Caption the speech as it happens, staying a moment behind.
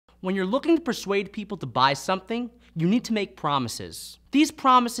When you're looking to persuade people to buy something, you need to make promises. These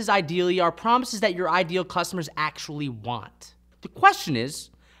promises ideally are promises that your ideal customers actually want. The question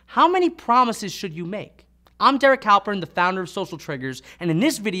is, how many promises should you make? I'm Derek Halpern, the founder of Social Triggers, and in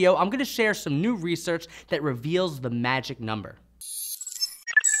this video, I'm gonna share some new research that reveals the magic number.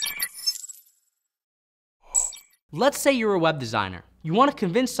 Let's say you're a web designer. You want to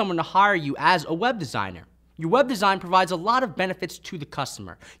convince someone to hire you as a web designer. Your web design provides a lot of benefits to the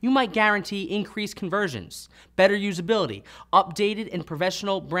customer. You might guarantee increased conversions, better usability, updated and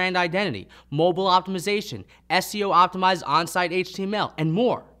professional brand identity, mobile optimization, SEO optimized on-site HTML, and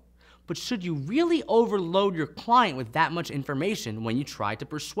more. But should you really overload your client with that much information when you try to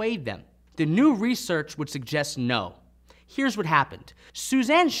persuade them? The new research would suggest no. Here's what happened.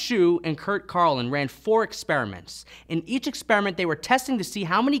 Suzanne Shu and Kurt Carlin ran 4 experiments. In each experiment, they were testing to see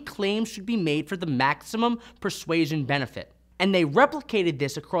how many claims should be made for the maximum persuasion benefit. And they replicated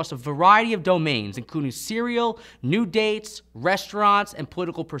this across a variety of domains, including cereal, new dates, restaurants, and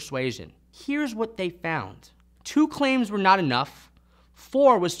political persuasion. Here's what they found. 2 claims were not enough.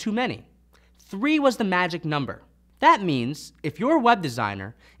 4 was too many. 3 was the magic number. That means if you're a web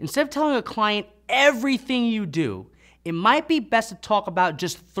designer, instead of telling a client everything you do, it might be best to talk about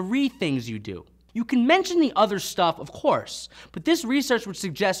just 3 things you do. You can mention the other stuff, of course, but this research would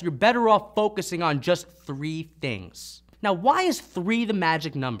suggest you're better off focusing on just 3 things. Now, why is 3 the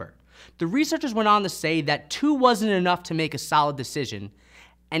magic number? The researchers went on to say that 2 wasn't enough to make a solid decision,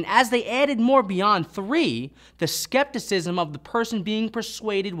 and as they added more beyond 3, the skepticism of the person being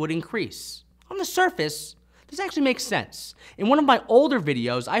persuaded would increase. On the surface, this actually makes sense. In one of my older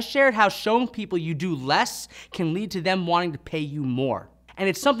videos, I shared how showing people you do less can lead to them wanting to pay you more. And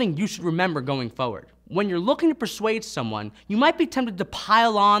it's something you should remember going forward. When you're looking to persuade someone, you might be tempted to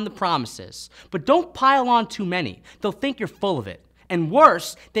pile on the promises, but don't pile on too many. They'll think you're full of it. And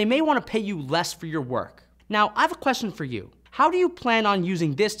worse, they may want to pay you less for your work. Now, I have a question for you. How do you plan on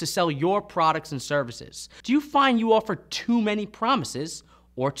using this to sell your products and services? Do you find you offer too many promises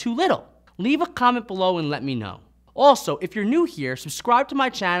or too little? Leave a comment below and let me know. Also, if you're new here, subscribe to my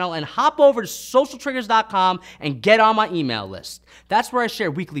channel and hop over to socialtriggers.com and get on my email list. That's where I share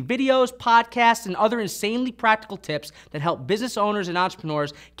weekly videos, podcasts, and other insanely practical tips that help business owners and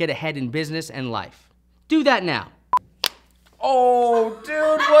entrepreneurs get ahead in business and life. Do that now. Oh,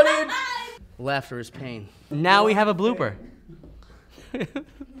 dude, what did... Laughter is pain. Now we have a blooper. It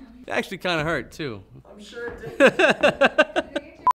actually kind of hurt, too. I'm sure it did.